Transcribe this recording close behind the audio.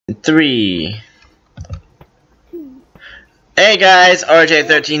3. Hey guys,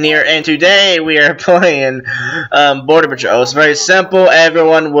 RJ13 here, and today we are playing Border Patrol. It's very simple.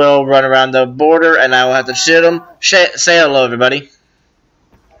 Everyone will run around the border, and I will have to shoot them. Say hello, everybody.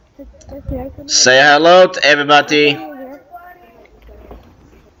 Say hello to everybody.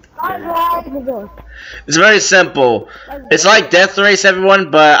 It's very simple. It's like Death Race, everyone,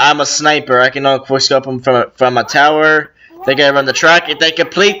 but I'm a sniper. I can quickscope them from a tower. They gotta run the track. If they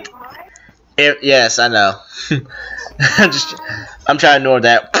complete it, yes, I know. I'm trying to ignore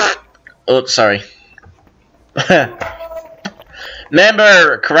that. Oops, sorry.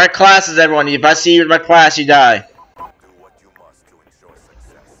 Remember, correct classes, everyone. If I see you in my class, you die.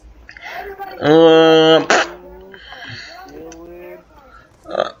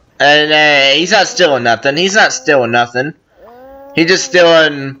 And he's not stealing nothing. He's not stealing nothing. He's just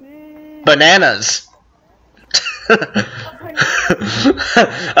stealing bananas.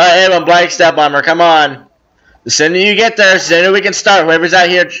 Everyone, Black Step Bomber, come on. The sooner you get there, the sooner we can start. Whoever's out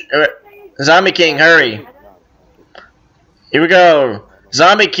here, Zombie King, hurry. Here we go.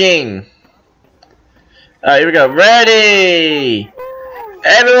 Zombie King. Here we go. Ready.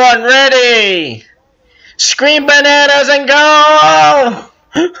 Everyone ready. Scream bananas and go.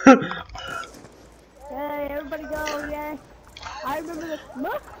 Hey, everybody go, yeah. I remember the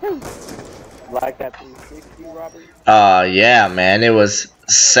Like that 360, Robert? Yeah, man. It was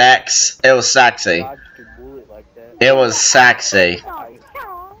sex. It was sexy. It was sexy.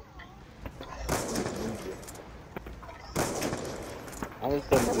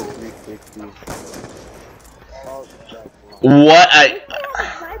 What?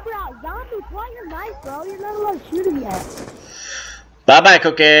 Bye bye,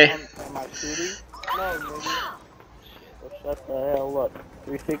 Cookie. Am I shooting? No, maybe. Well, shut the hell up.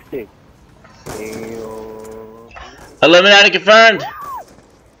 360. Illuminati confirmed.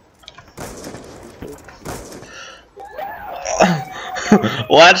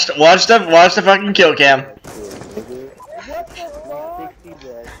 watch the fucking kill cam.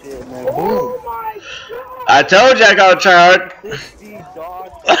 I told you I gotta try hard.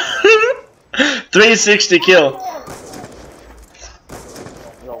 360 kill.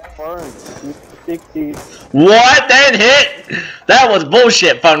 What? That hit? That was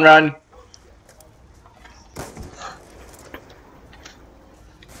bullshit, Fun Run.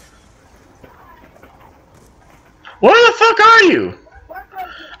 Where the fuck are you?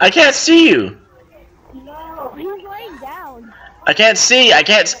 I can't see you. No, he's laying down. I can't see. I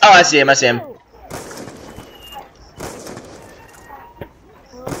can't. Oh, I see him. I see him.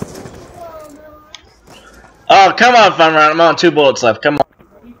 Oh, come on, Fun Run. I'm on 2 bullets left. Come on.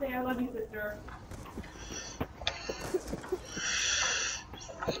 You say I love you, sister.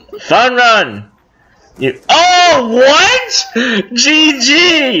 Fun Run. You. Oh, what?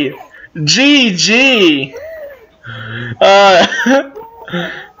 GG. GG.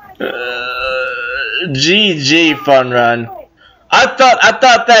 GG, Fun Run. I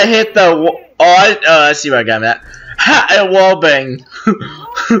thought that hit the. I see where I got that. Ha! A wallbang.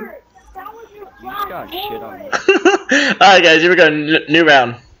 Alright, guys, here we go. New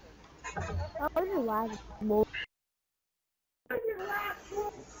round.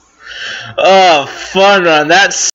 Oh, Fun Run. That's